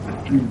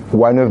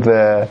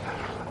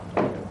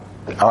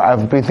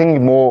I've been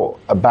thinking more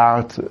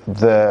about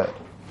the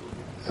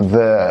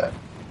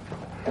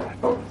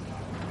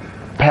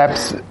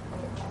perhaps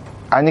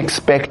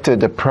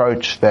unexpected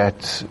approach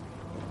that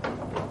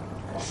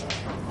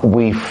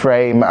we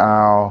frame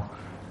our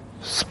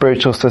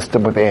spiritual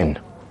system within.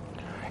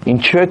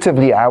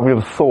 Intuitively, I would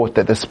have thought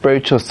that the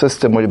spiritual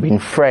system would have been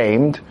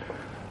framed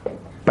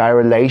by a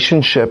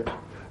relationship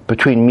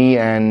between me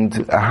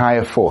and a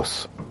higher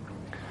force.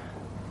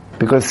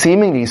 Because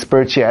seemingly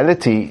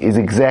spirituality is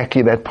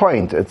exactly that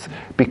point. It's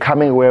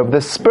becoming aware of the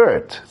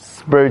spirit.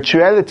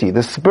 Spirituality,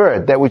 the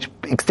spirit, that which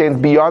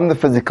extends beyond the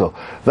physical.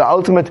 The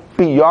ultimate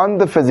beyond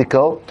the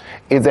physical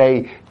is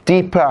a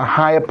deeper,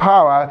 higher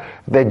power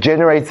that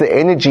generates the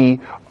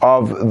energy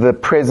of the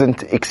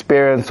present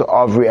experience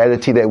of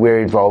reality that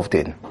we're involved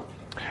in.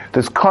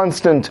 This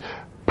constant,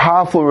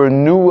 powerful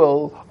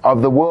renewal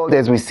of the world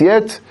as we see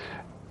it,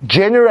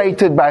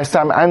 generated by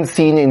some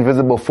unseen,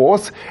 invisible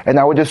force, and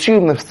I would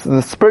assume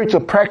the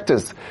spiritual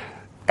practice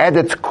at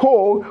its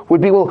core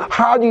would be, well,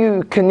 how do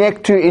you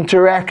connect to,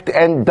 interact,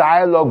 and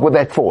dialogue with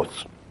that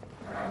force?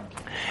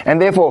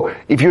 And therefore,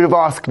 if you would have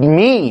asked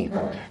me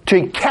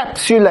to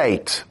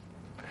encapsulate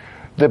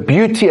the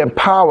beauty and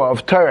power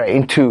of Torah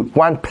into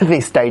one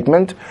pithy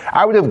statement,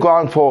 I would have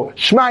gone for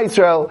Shema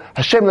Yisrael,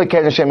 Hashem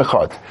Elokeinu Hashem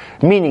Echad,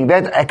 meaning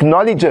that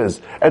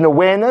acknowledges an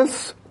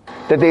awareness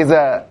that there's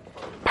a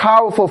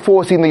powerful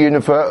force in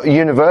the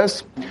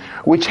universe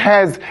which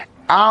has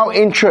our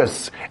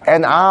interests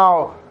and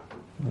our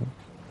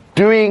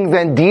doings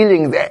and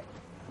dealings,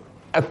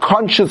 a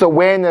conscious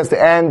awareness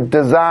and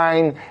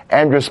design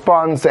and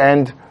response,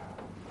 and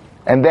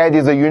that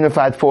is a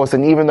unified force.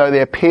 And even though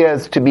there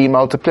appears to be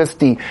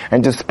multiplicity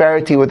and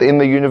disparity within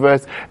the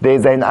universe,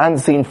 there's an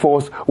unseen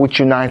force which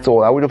unites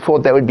all. I would have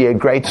thought that would be a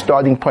great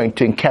starting point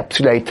to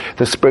encapsulate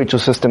the spiritual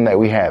system that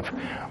we have.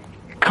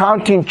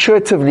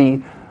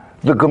 Counterintuitively,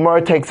 the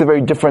Gemara takes a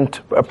very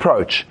different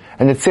approach.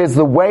 And it says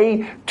the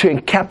way to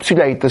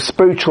encapsulate the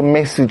spiritual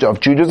message of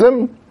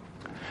Judaism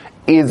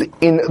is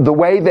in the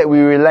way that we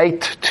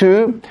relate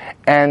to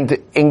and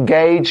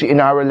engage in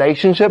our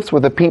relationships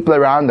with the people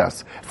around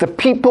us. It's a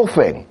people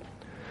thing.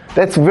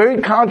 That's very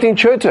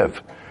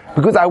counterintuitive,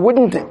 because I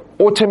wouldn't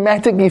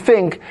automatically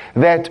think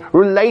that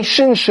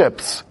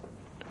relationships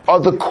are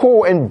the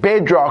core and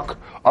bedrock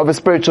of a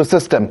spiritual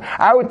system.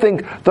 I would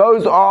think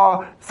those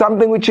are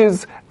something which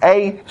is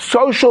a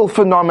social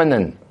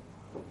phenomenon,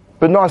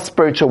 but not a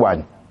spiritual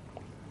one.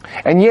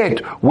 And yet,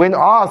 when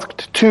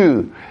asked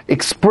to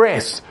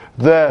express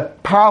the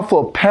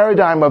powerful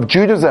paradigm of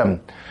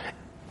Judaism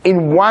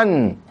in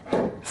one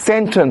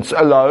sentence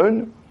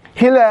alone,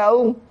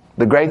 Hillel,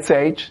 the great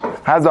sage,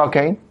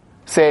 Hazaken,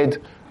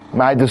 said,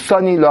 what is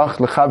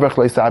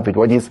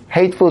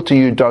hateful to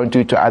you, don't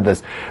do to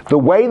others. The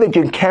way that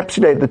you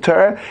encapsulate the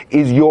Torah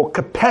is your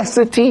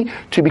capacity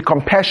to be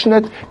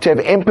compassionate, to have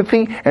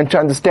empathy, and to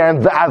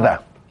understand the other.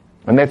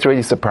 And that's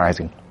really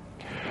surprising.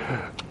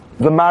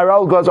 The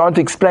Maharal goes on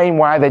to explain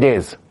why that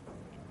is.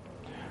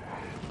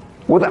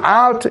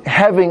 Without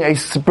having a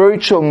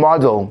spiritual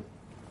model,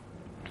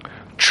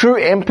 true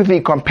empathy,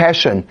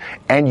 compassion,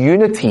 and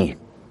unity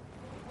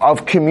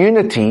of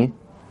community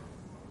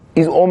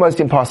is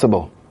almost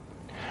impossible.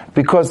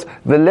 Because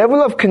the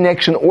level of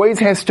connection always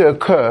has to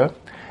occur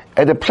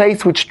at a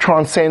place which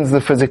transcends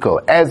the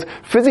physical. As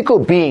physical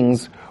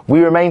beings, we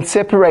remain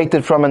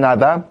separated from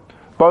another,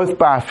 both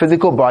by our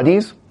physical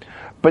bodies,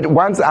 but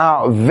once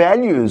our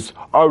values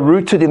are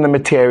rooted in the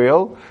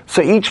material,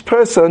 so each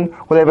person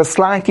will have a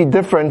slightly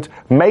different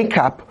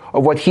makeup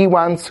of what he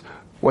wants,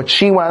 what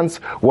she wants,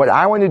 what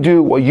I want to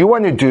do, what you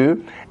want to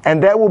do,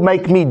 and that will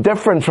make me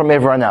different from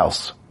everyone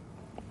else.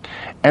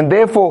 And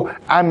therefore,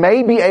 I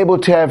may be able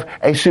to have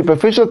a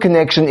superficial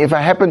connection if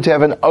I happen to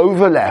have an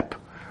overlap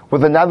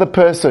with another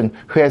person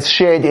who has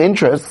shared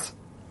interests,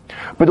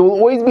 but it will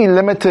always be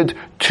limited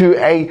to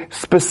a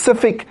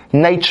specific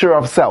nature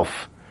of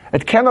self.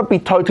 It cannot be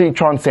totally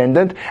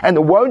transcendent, and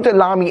it won't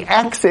allow me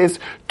access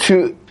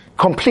to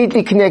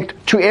completely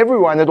connect to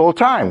everyone at all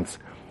times.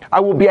 I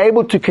will be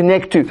able to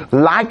connect to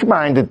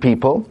like-minded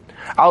people.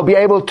 I'll be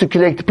able to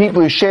connect to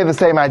people who share the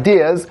same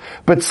ideas,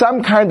 but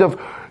some kind of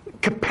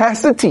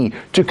capacity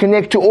to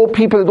connect to all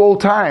people at all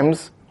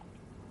times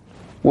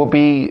will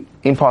be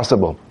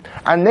impossible.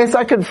 Unless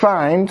I can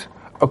find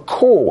a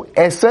core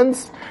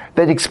essence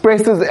that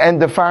expresses and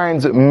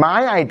defines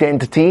my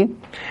identity,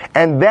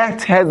 and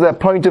that has a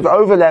point of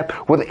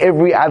overlap with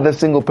every other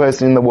single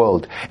person in the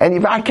world. And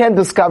if I can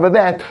discover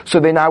that, so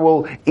then I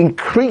will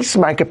increase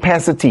my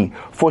capacity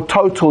for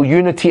total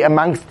unity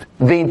amongst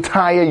the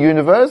entire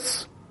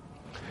universe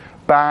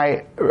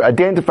by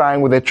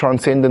identifying with a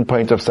transcendent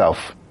point of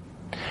self.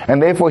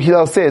 And therefore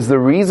Hillel says the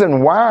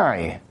reason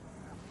why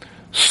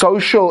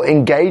social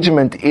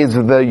engagement is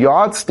the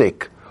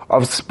yardstick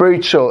of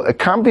spiritual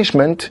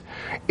accomplishment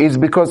is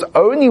because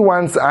only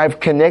once I've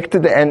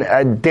connected and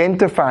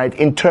identified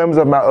in terms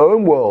of my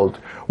own world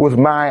with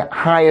my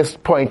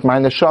highest point, my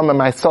neshama,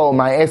 my soul,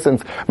 my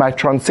essence, my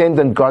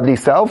transcendent godly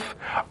self,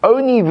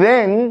 only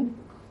then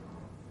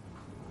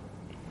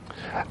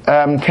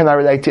can I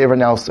relate to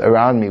everyone else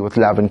around me with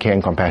love and care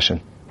and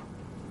compassion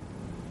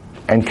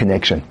and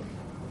connection.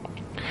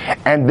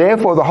 And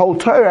therefore the whole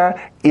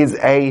Torah is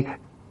a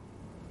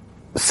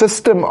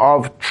system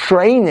of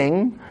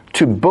training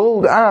to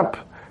build up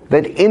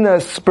that inner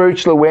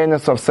spiritual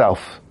awareness of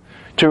self,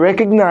 to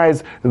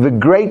recognize the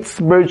great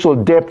spiritual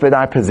depth that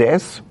I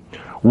possess.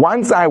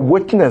 Once I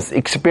witness,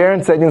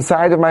 experience that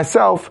inside of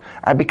myself,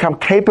 I become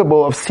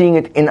capable of seeing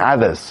it in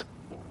others.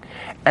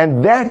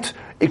 And that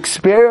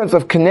experience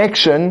of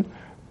connection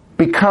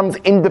becomes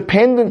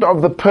independent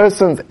of the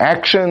person's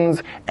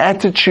actions,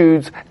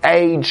 attitudes,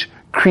 age,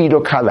 creed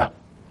or color.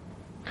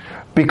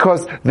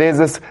 Because there's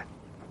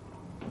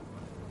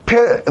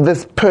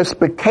this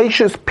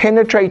perspicacious,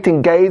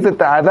 penetrating gaze at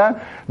the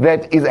other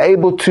that is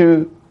able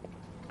to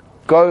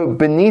go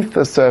beneath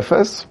the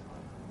surface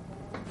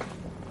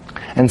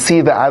and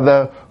see the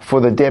other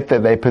for the depth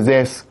that they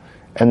possess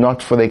and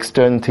not for the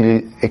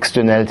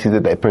externality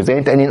that they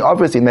present. And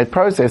obviously in that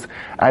process,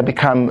 I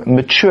become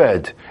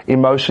matured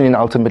emotionally and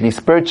ultimately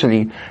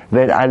spiritually,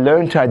 that I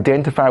learn to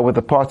identify with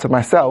the parts of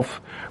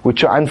myself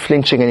which are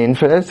unflinching and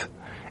infinite,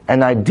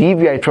 and I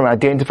deviate from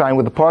identifying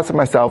with the parts of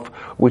myself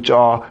which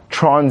are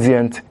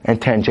transient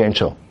and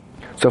tangential.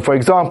 So for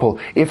example,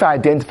 if I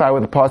identify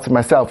with the parts of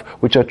myself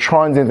which are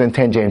transient and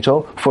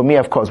tangential, for me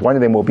of course one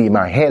of them will be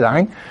my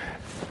hairline.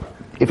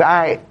 If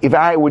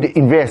I would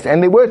invest,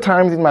 and there were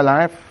times in my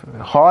life,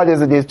 hard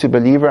as it is to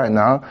believe right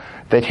now,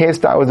 that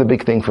hairstyle was a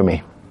big thing for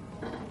me.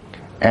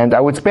 And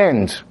I would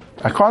spend,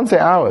 I can't say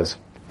hours,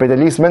 but at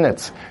least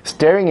minutes,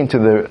 staring into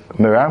the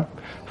mirror,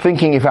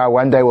 thinking if I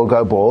one day will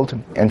go bald,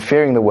 and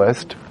fearing the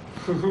worst.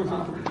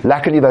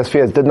 Luckily those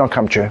fears did not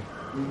come true.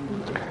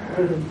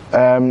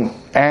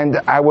 And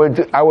I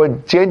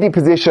would gently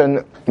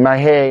position my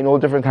hair in all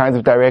different kinds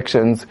of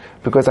directions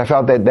because I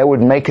felt that would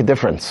make a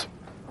difference.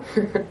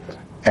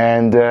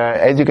 And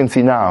as you can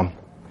see now,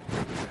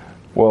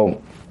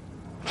 well,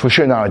 for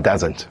sure now it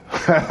doesn't.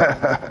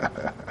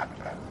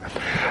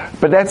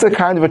 But that's a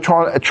kind of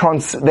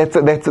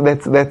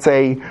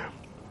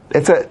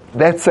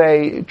that's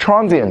a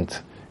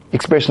transient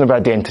expression of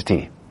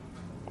identity.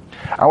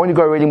 I want to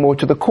go really more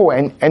to the core,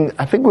 and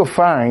I think we'll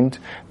find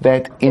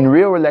that in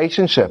real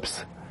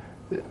relationships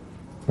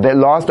that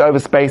last over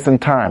space and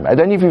time. I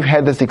don't know if you've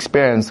had this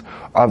experience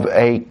of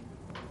a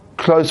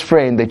close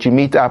friend that you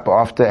meet up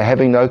after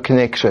having no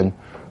connection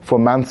for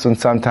months and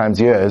sometimes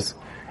years,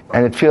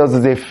 and it feels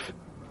as if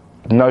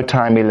no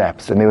time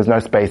elapsed and there was no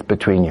space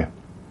between you.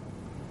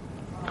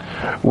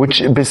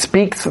 Which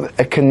bespeaks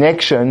a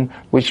connection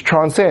which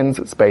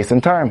transcends space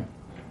and time.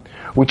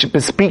 Which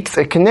bespeaks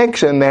a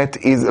connection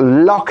that is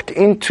locked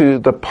into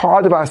the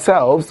part of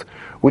ourselves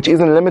which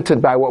isn't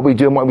limited by what we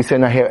do and what we say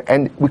in our hair.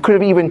 And we could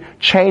have even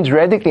changed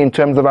radically in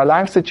terms of our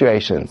life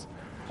situations,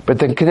 but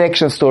the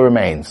connection still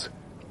remains.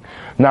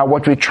 Now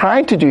what we're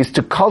trying to do is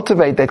to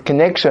cultivate that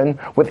connection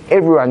with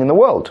everyone in the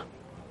world.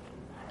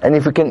 And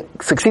if we can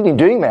succeed in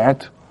doing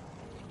that,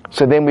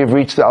 so then we've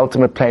reached the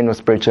ultimate plane of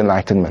spiritual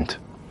enlightenment.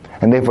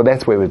 And therefore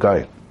that's where we're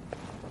going.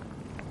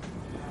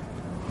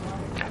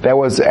 That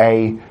was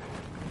a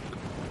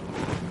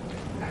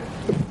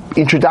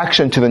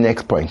introduction to the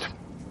next point.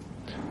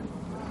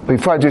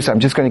 Before I do so, I'm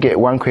just going to get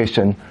one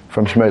question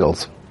from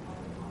Schmödels.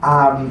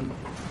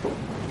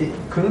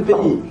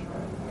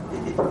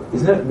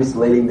 Isn't it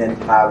misleading then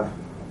to have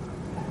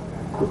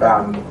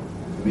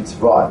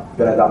mitzvot,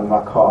 Ben Adam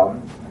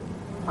Makam?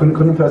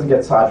 Couldn't a person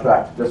get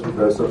sidetracked just with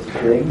those sorts of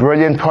things?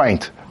 Brilliant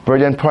point.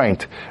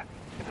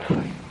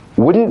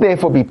 Wouldn't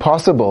therefore be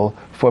possible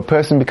for a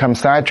person to become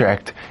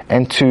sidetracked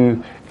and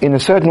to, in a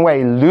certain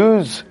way,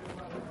 lose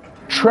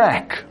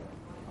track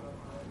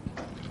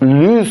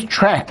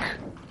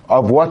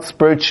of what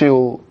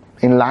spiritual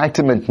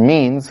enlightenment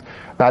means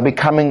by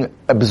becoming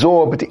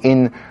absorbed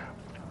in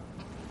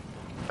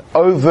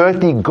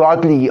overtly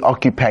godly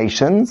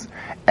occupations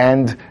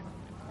and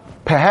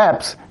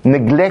perhaps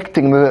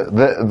neglecting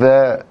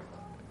the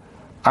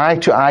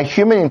eye-to-eye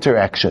human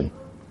interaction?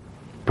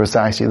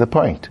 Precisely the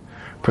point.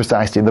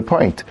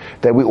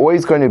 That we're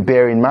always going to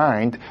bear in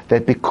mind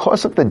that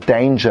because of the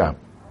danger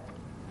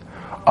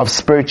of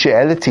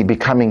spirituality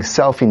becoming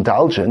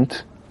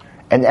self-indulgent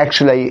and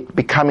actually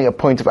becoming a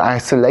point of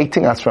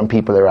isolating us from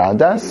people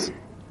around us,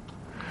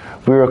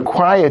 we're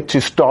required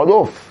to start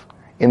off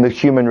in the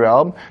human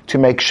realm to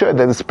make sure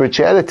that the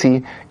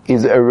spirituality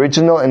is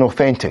original and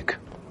authentic.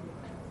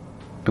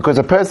 Because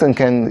a person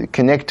can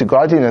connect to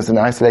godliness and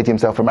isolate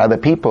himself from other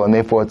people, and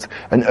therefore it's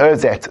an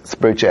erzet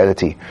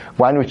spirituality,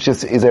 one which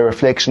just is a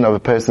reflection of a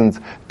person's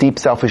deep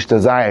selfish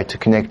desire to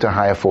connect to a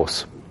higher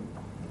force.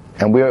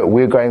 And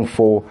we're going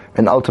for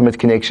an ultimate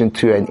connection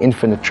to an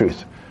infinite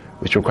truth,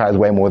 which requires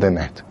way more than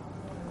that.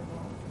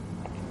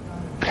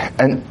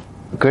 And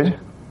good?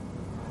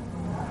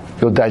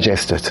 You'll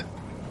digest it.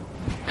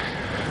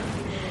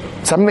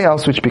 Something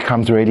else which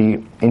becomes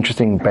really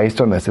interesting based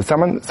on this is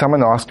someone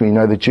asked me,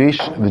 the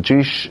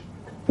Jewish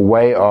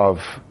way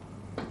of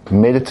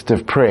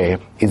meditative prayer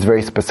is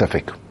very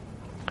specific.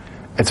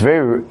 It's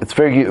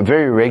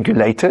very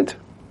regulated,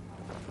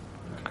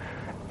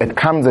 it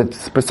comes at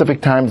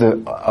specific times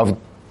of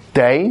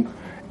day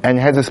and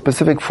has a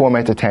specific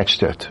format attached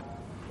to it.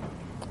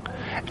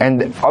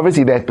 And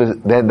obviously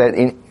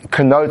that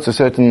connotes a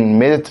certain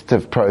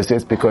meditative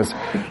process, because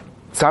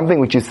something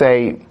which you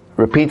say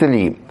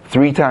repeatedly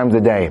 3 times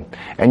a day,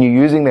 and you're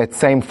using that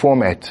same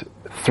format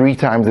 3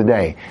 times a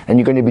day, and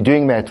you're going to be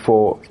doing that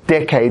for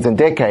decades and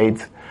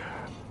decades,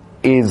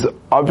 is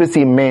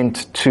obviously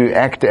meant to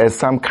act as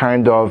some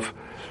kind of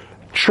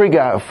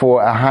trigger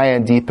for a higher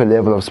and deeper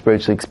level of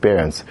spiritual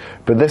experience.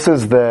 But this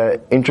is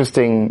the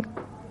interesting,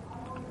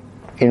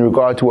 in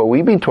regard to what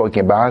we've been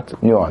talking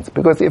about, nuance.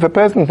 Because if a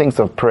person thinks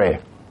of prayer,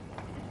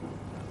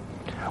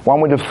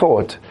 one would have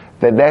thought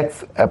that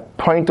that's a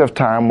point of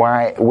time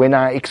when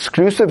I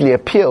exclusively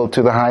appeal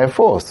to the higher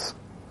force.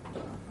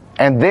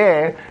 And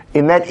there,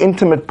 at that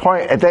intimate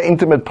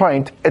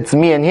point, it's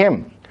me and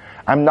him.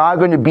 I'm now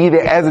going to be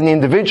there as an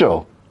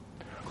individual.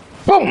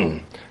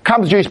 Boom!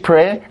 Comes Jewish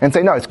prayer and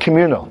say, no, it's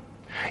communal.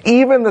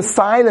 Even the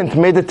silent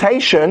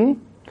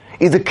meditation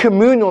is a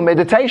communal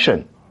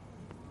meditation.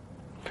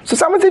 So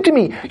someone said to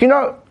me,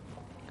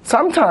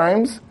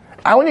 sometimes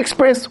I want to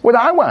express what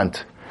I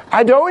want.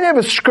 I don't have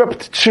a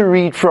script to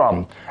read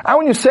from. I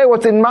want to say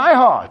what's in my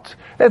heart.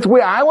 That's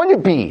where I want to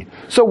be.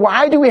 So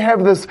why do we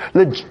have this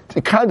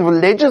kind of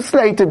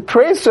legislated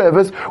prayer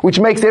service which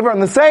makes everyone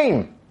the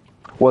same?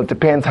 Well, it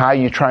depends how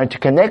you're trying to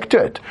connect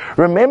to it.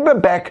 Remember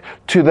back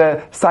to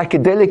the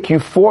psychedelic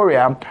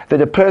euphoria that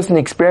a person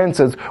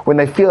experiences when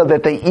they feel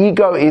that their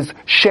ego is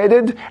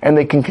shedded and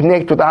they can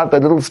connect without the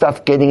little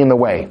stuff getting in the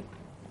way.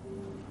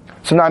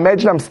 So now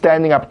imagine I'm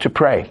standing up to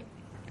pray.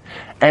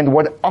 And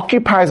what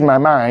occupies my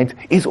mind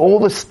is all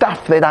the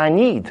stuff that I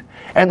need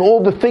and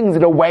all the things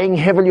that are weighing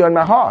heavily on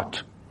my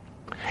heart.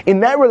 In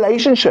that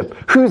relationship,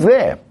 who's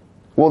there?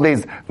 Well,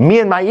 there's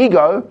me and my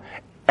ego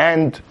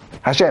and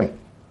Hashem.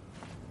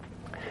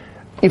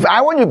 If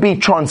I want to be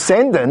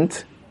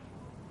transcendent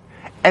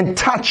and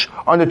touch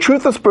on the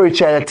truth of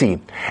spirituality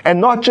and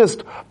not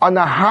just on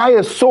a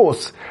higher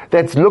source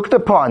that's looked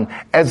upon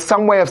as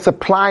some way of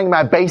supplying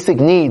my basic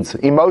needs,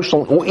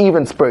 emotional or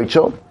even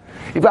spiritual,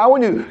 if I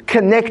want to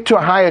connect to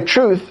a higher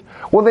truth,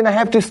 well then I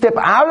have to step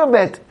out of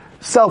that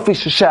selfish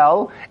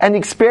shell and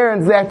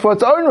experience that for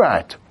its own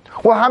right.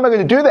 Well, how am I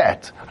going to do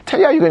that? I'll tell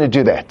you how you're going to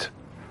do that.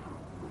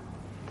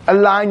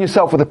 Align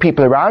yourself with the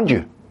people around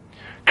you.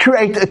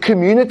 Create a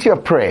community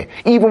of prayer,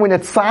 even when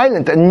it's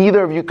silent and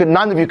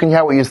none of you can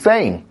hear what you're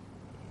saying.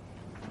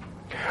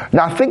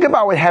 Now think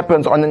about what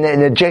happens on an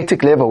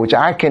energetic level, which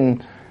I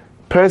can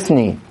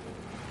personally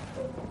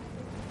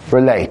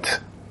relate.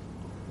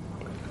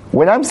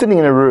 When I'm sitting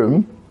in a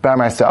room by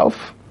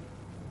myself,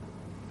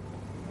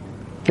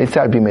 let's say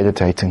I'd be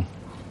meditating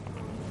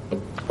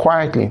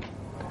quietly.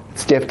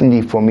 It's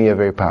definitely for me a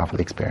very powerful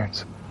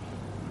experience.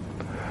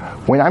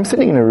 When I'm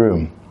sitting in a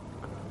room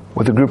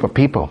with a group of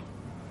people,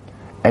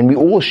 and we're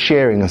all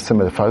sharing a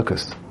similar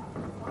focus,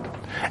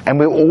 and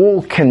we're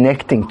all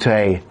connecting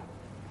to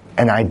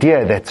an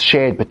idea that's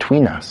shared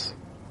between us,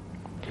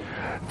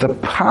 the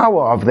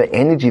power of the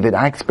energy that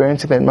I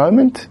experience at that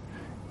moment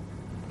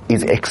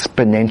is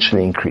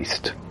exponentially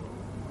increased.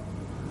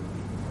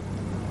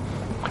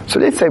 So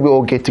let's say we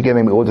all get together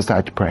and we all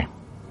decide to pray.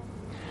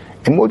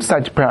 And we all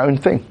decide to pray our own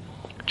thing. Do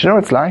you know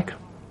what it's like?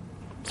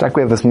 It's like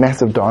we have this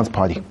massive dance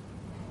party.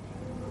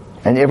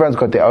 And everyone's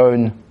got their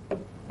own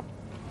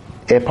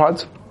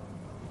AirPods,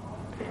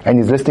 and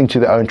he's listening to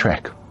their own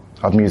track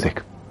of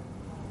music.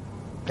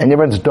 And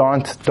everyone's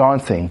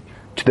dancing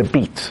to the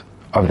beat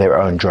of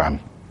their own drum.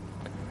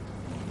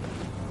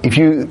 If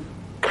you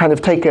kind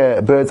of take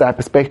a bird's eye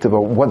perspective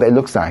of what that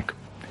looks like,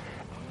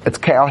 it's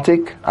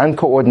chaotic,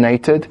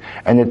 uncoordinated,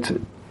 and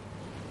it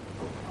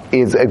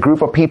is a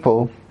group of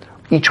people,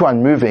 each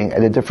one moving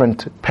at a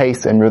different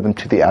pace and rhythm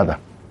to the other.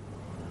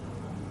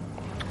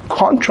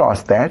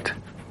 Contrast that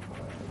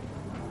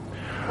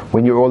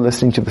when you're all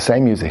listening to the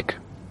same music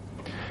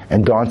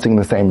and dancing in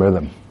the same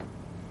rhythm,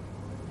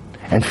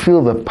 and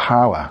feel the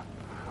power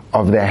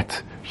of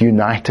that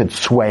united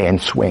sway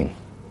and swing.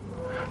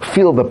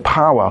 Feel the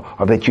power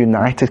of that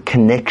united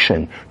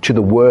connection to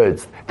the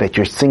words that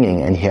you're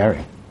singing and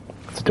hearing.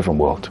 It's a different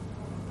world.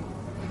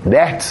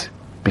 That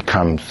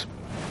becomes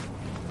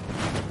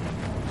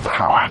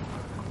power.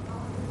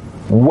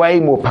 Way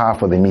more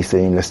powerful than me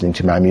sitting listening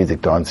to my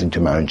music, dancing to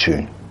my own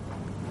tune.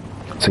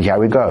 So here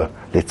we go.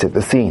 Let's set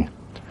the scene.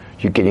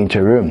 You get into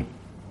a room.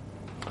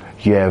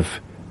 You have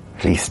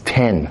at least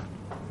 10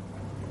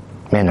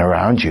 men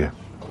around you,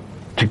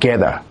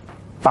 together,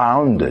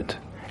 bounded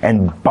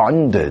and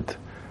bonded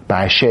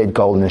by a shared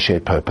goal and a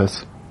shared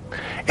purpose.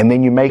 And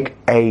then you make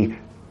an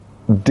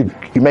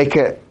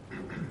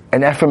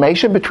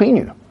affirmation between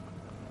you.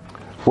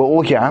 We're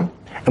all here,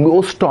 and we're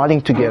all starting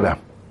together.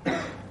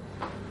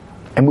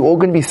 And we're all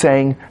going to be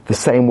saying the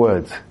same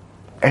words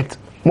at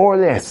more or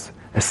less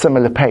a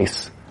similar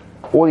pace,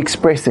 all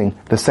expressing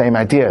the same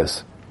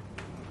ideas,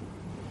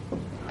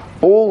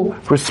 all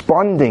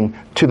responding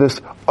to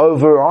this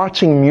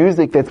overarching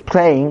music that's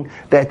playing,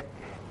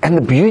 and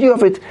the beauty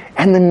of it,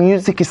 and the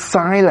music is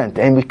silent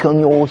and we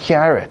can all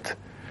hear it.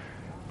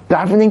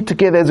 davening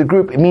together as a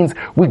group, it means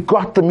we've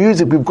got the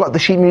music, we've got the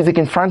sheet music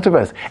in front of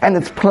us, and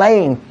it's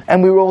playing,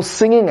 and we're all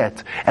singing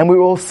it, and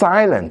we're all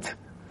silent.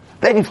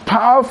 That is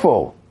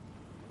powerful.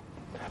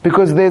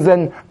 Because there's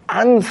an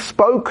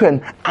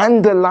unspoken,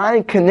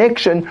 underlying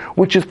connection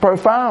which is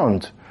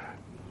profound.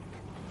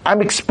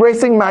 I'm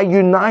expressing my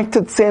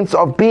united sense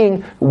of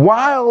being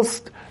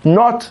whilst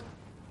not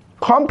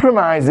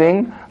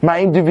compromising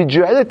my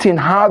individuality in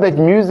how that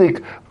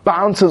music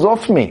bounces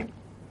off me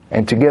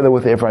and together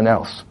with everyone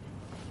else.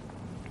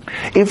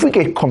 If we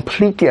get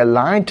completely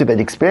aligned to that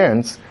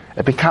experience,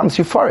 it becomes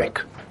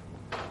euphoric.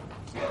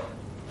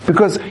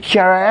 Because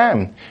here I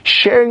am,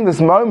 sharing this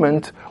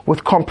moment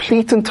with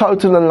complete and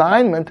total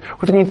alignment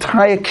with an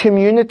entire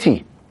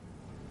community.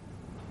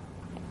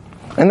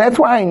 And that's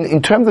why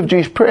in terms of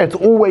Jewish prayer, it's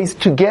always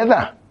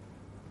together.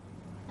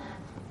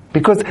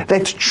 Because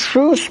that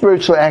true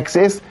spiritual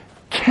access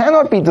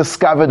cannot be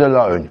discovered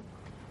alone.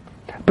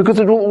 Because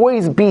it will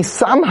always be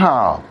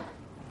somehow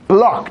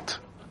blocked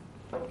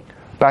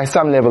by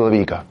some level of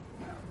ego.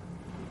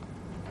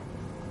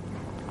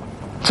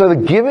 So the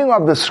giving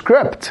of the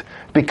script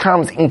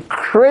becomes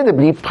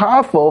incredibly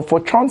powerful for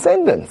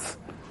transcendence.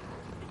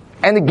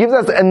 And it gives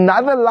us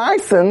another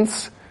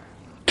license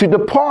to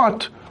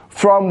depart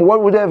from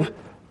what would have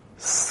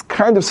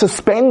kind of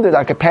suspended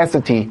our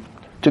capacity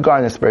to go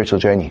on a spiritual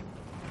journey.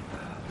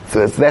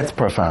 So that's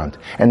profound.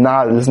 And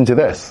now listen to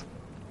this.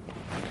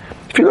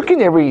 If you look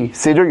in every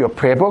siddur, your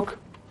prayer book,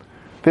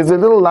 there's a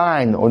little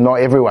line, or not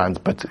everyone's,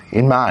 but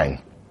in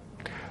mine.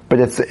 But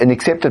it's an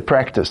accepted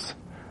practice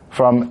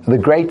from the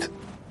great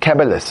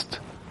Kabbalist,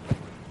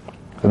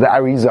 the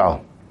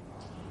Arizal.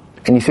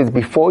 And he says,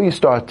 before you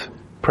start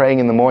praying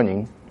in the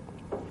morning,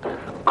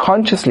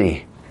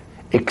 consciously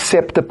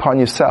accept upon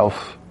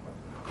yourself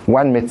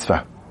one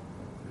mitzvah.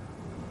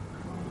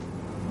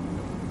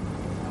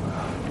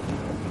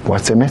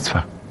 What's a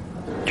mitzvah?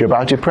 You're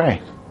about to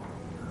pray.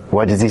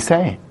 What does he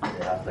say?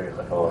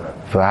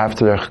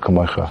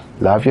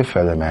 Love your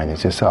fellow man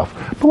as yourself.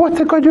 But what's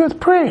it got to do with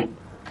prayer?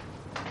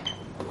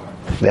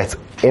 That's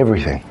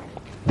everything.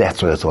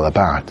 That's what it's all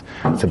about.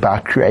 It's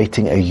about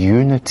creating a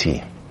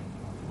unity.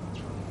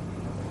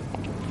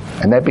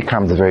 And that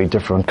becomes a very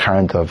different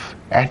kind of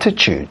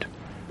attitude.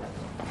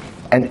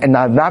 And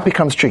now that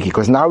becomes tricky,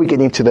 because now we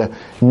get into the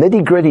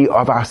nitty-gritty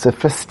of our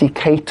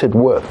sophisticated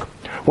work.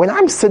 When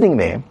I'm sitting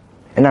there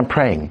and I'm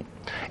praying,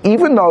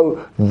 even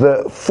though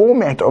the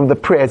format of the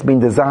prayer has been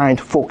designed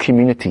for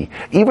community,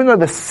 even though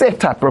the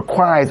setup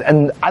requires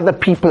other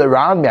people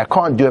around me, I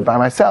can't do it by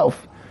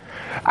myself,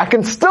 I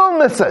can still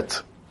miss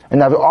it.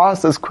 And I've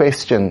asked this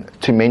question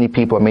to many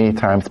people many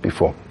times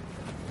before.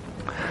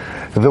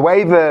 The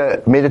way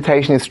the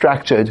meditation is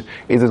structured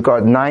is it's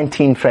got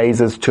 19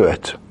 phases to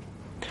it.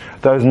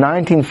 Those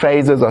 19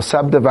 phases are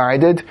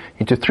subdivided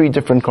into 3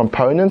 different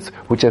components,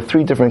 which have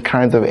 3 different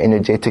kinds of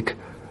energetic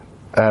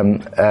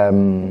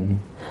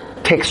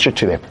texture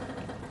to them.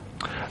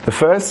 The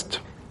first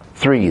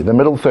 3, the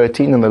middle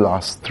 13, and the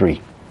last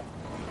 3.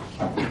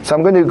 So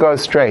I'm going to go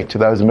straight to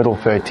those middle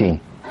 13.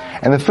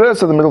 And the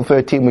first of the middle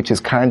 13, which is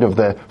kind of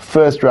the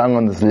first rung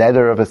on this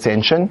ladder of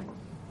ascension,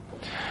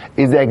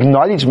 is the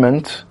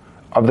acknowledgement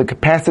of the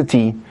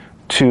capacity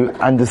to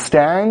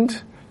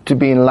understand, to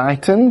be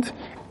enlightened,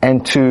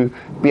 and to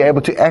be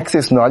able to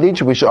access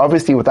knowledge, which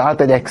obviously without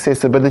that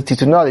accessibility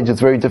to knowledge,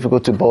 it's very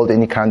difficult to build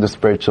any kind of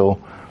spiritual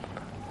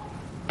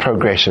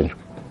progression.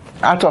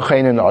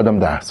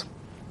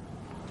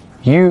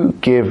 You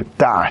give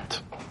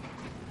da'at,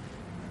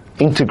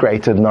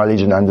 integrated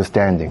knowledge and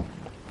understanding.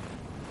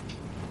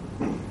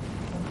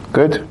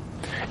 Good?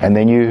 And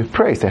then you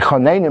pray. Say,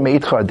 Chaneinu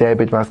me'itcha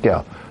David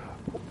Maskel.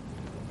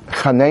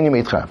 Chaneinu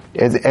me'itcha.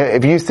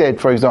 Have you said,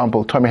 for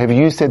example, Tommy, have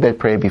you said that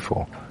prayer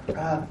before?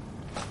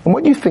 And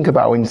what do you think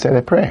about when you say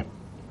that prayer?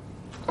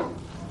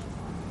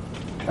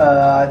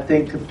 I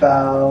think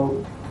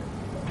about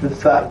the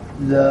fact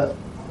that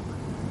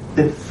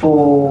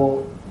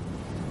before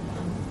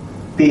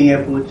being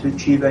able to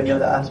achieve any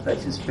other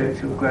aspects of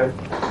spiritual growth,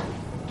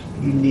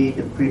 you need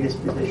a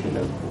predisposition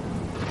of.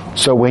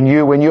 So when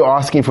you're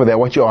asking for that,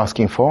 what you're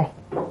asking for?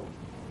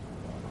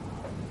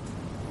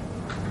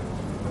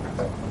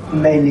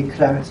 Mainly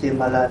clarity in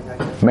my learning, I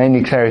guess.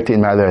 Mainly clarity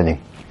in my learning.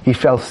 He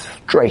fell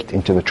straight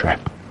into the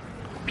trap,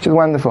 which is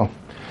wonderful.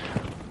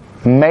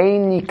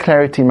 Mainly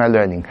clarity in my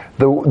learning.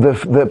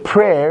 The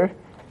prayer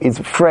is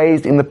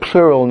phrased in the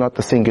plural, not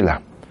the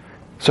singular.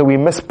 So we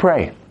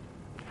mispray.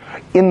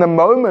 In the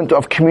moment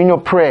of communal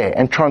prayer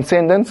and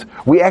transcendence,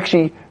 we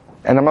actually,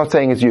 and I'm not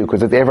saying it's you,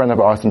 because it's everyone I've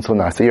asked until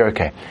now, so you're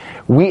okay.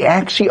 We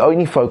actually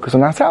only focus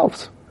on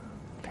ourselves.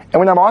 And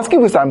when I'm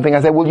asking for something,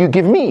 I say, will you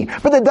give me?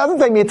 But it doesn't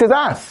say me, it says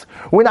us.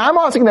 When I'm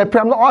asking that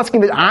prayer, I'm not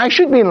asking that I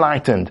should be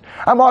enlightened.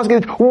 I'm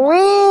asking that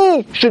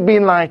we should be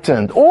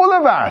enlightened. All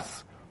of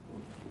us.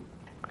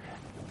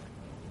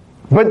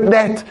 But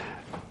that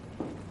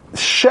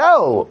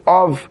shell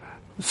of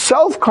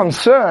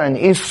self-concern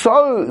is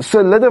so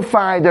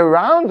solidified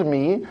around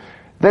me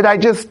that I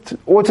just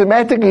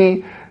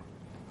automatically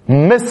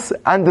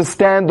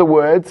misunderstand the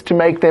words to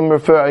make them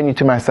refer only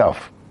to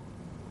myself.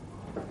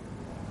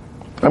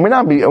 And when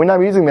I'm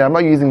using that, I'm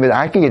not using that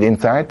I can get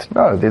insight.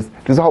 No, there's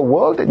a whole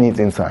world that needs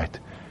insight.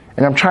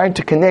 And I'm trying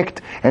to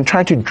connect and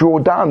trying to draw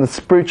down the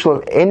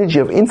spiritual energy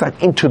of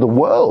insight into the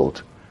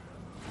world.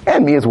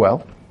 And me as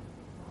well.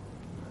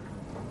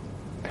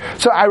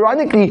 So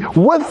ironically,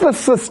 with the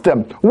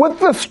system, with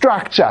the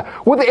structure,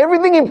 with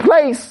everything in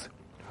place,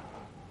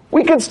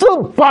 we can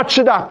still botch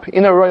it up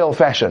in a royal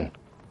fashion.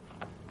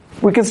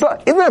 We can still,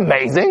 isn't it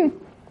amazing?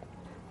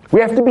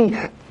 We have to be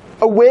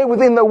aware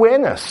within the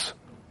awareness.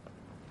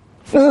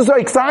 This is so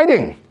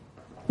exciting.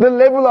 The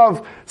level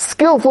of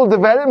skillful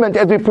development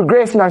as we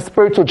progress in our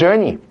spiritual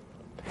journey.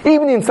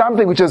 Even in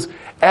something which is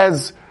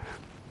as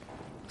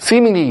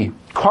seemingly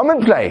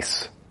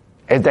commonplace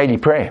as daily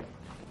prayer.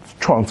 It's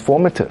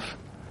transformative.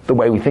 The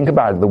way we think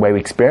about it, the way we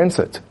experience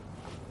it.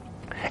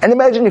 And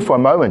imagine if for a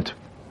moment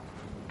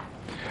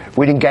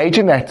we'd engage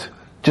in that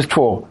just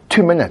for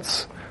 2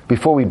 minutes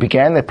before we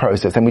began that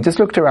process, and we just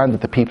looked around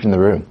at the people in the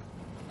room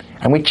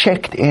and we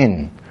checked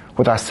in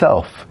with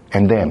ourselves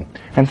and them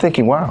and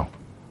thinking, wow,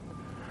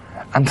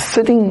 I'm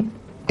sitting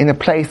in a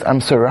place,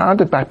 I'm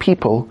surrounded by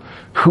people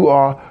who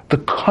are the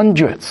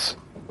conduits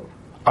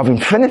of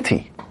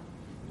infinity.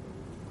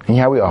 And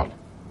here we are.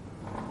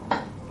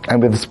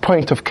 And with this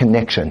point of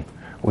connection,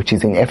 which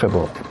is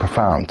ineffable,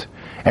 profound.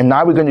 And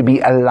now we're going to be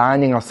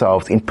aligning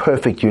ourselves in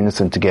perfect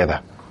unison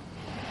together.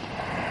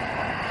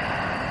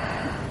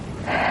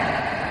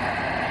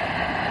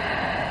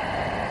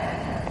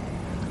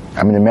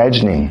 I'm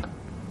imagining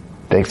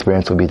the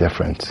experience will be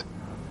different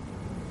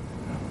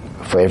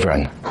for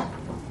everyone.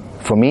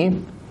 For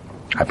me,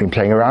 I've been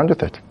playing around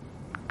with it.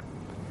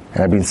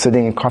 And I've been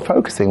sitting and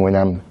focusing when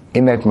I'm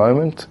in that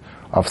moment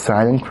of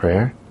silent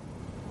prayer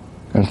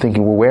and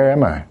thinking, well, where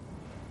am I?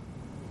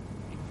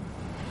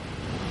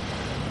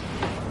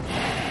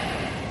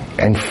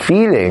 And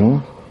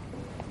feeling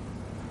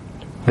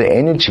the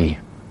energy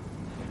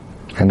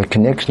and the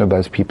connection of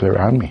those people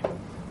around me.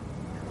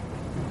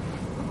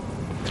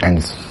 And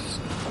it's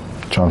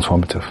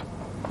transformative.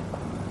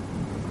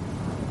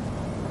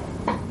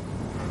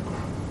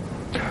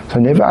 So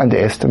never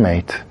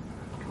underestimate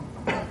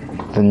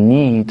the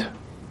need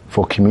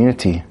for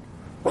community,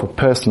 for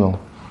personal,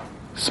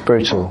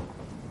 spiritual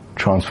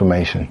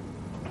transformation.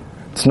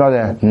 It's not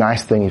a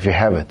nice thing if you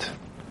have it.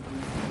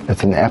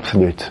 It's an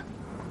absolute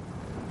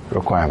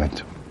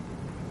requirement.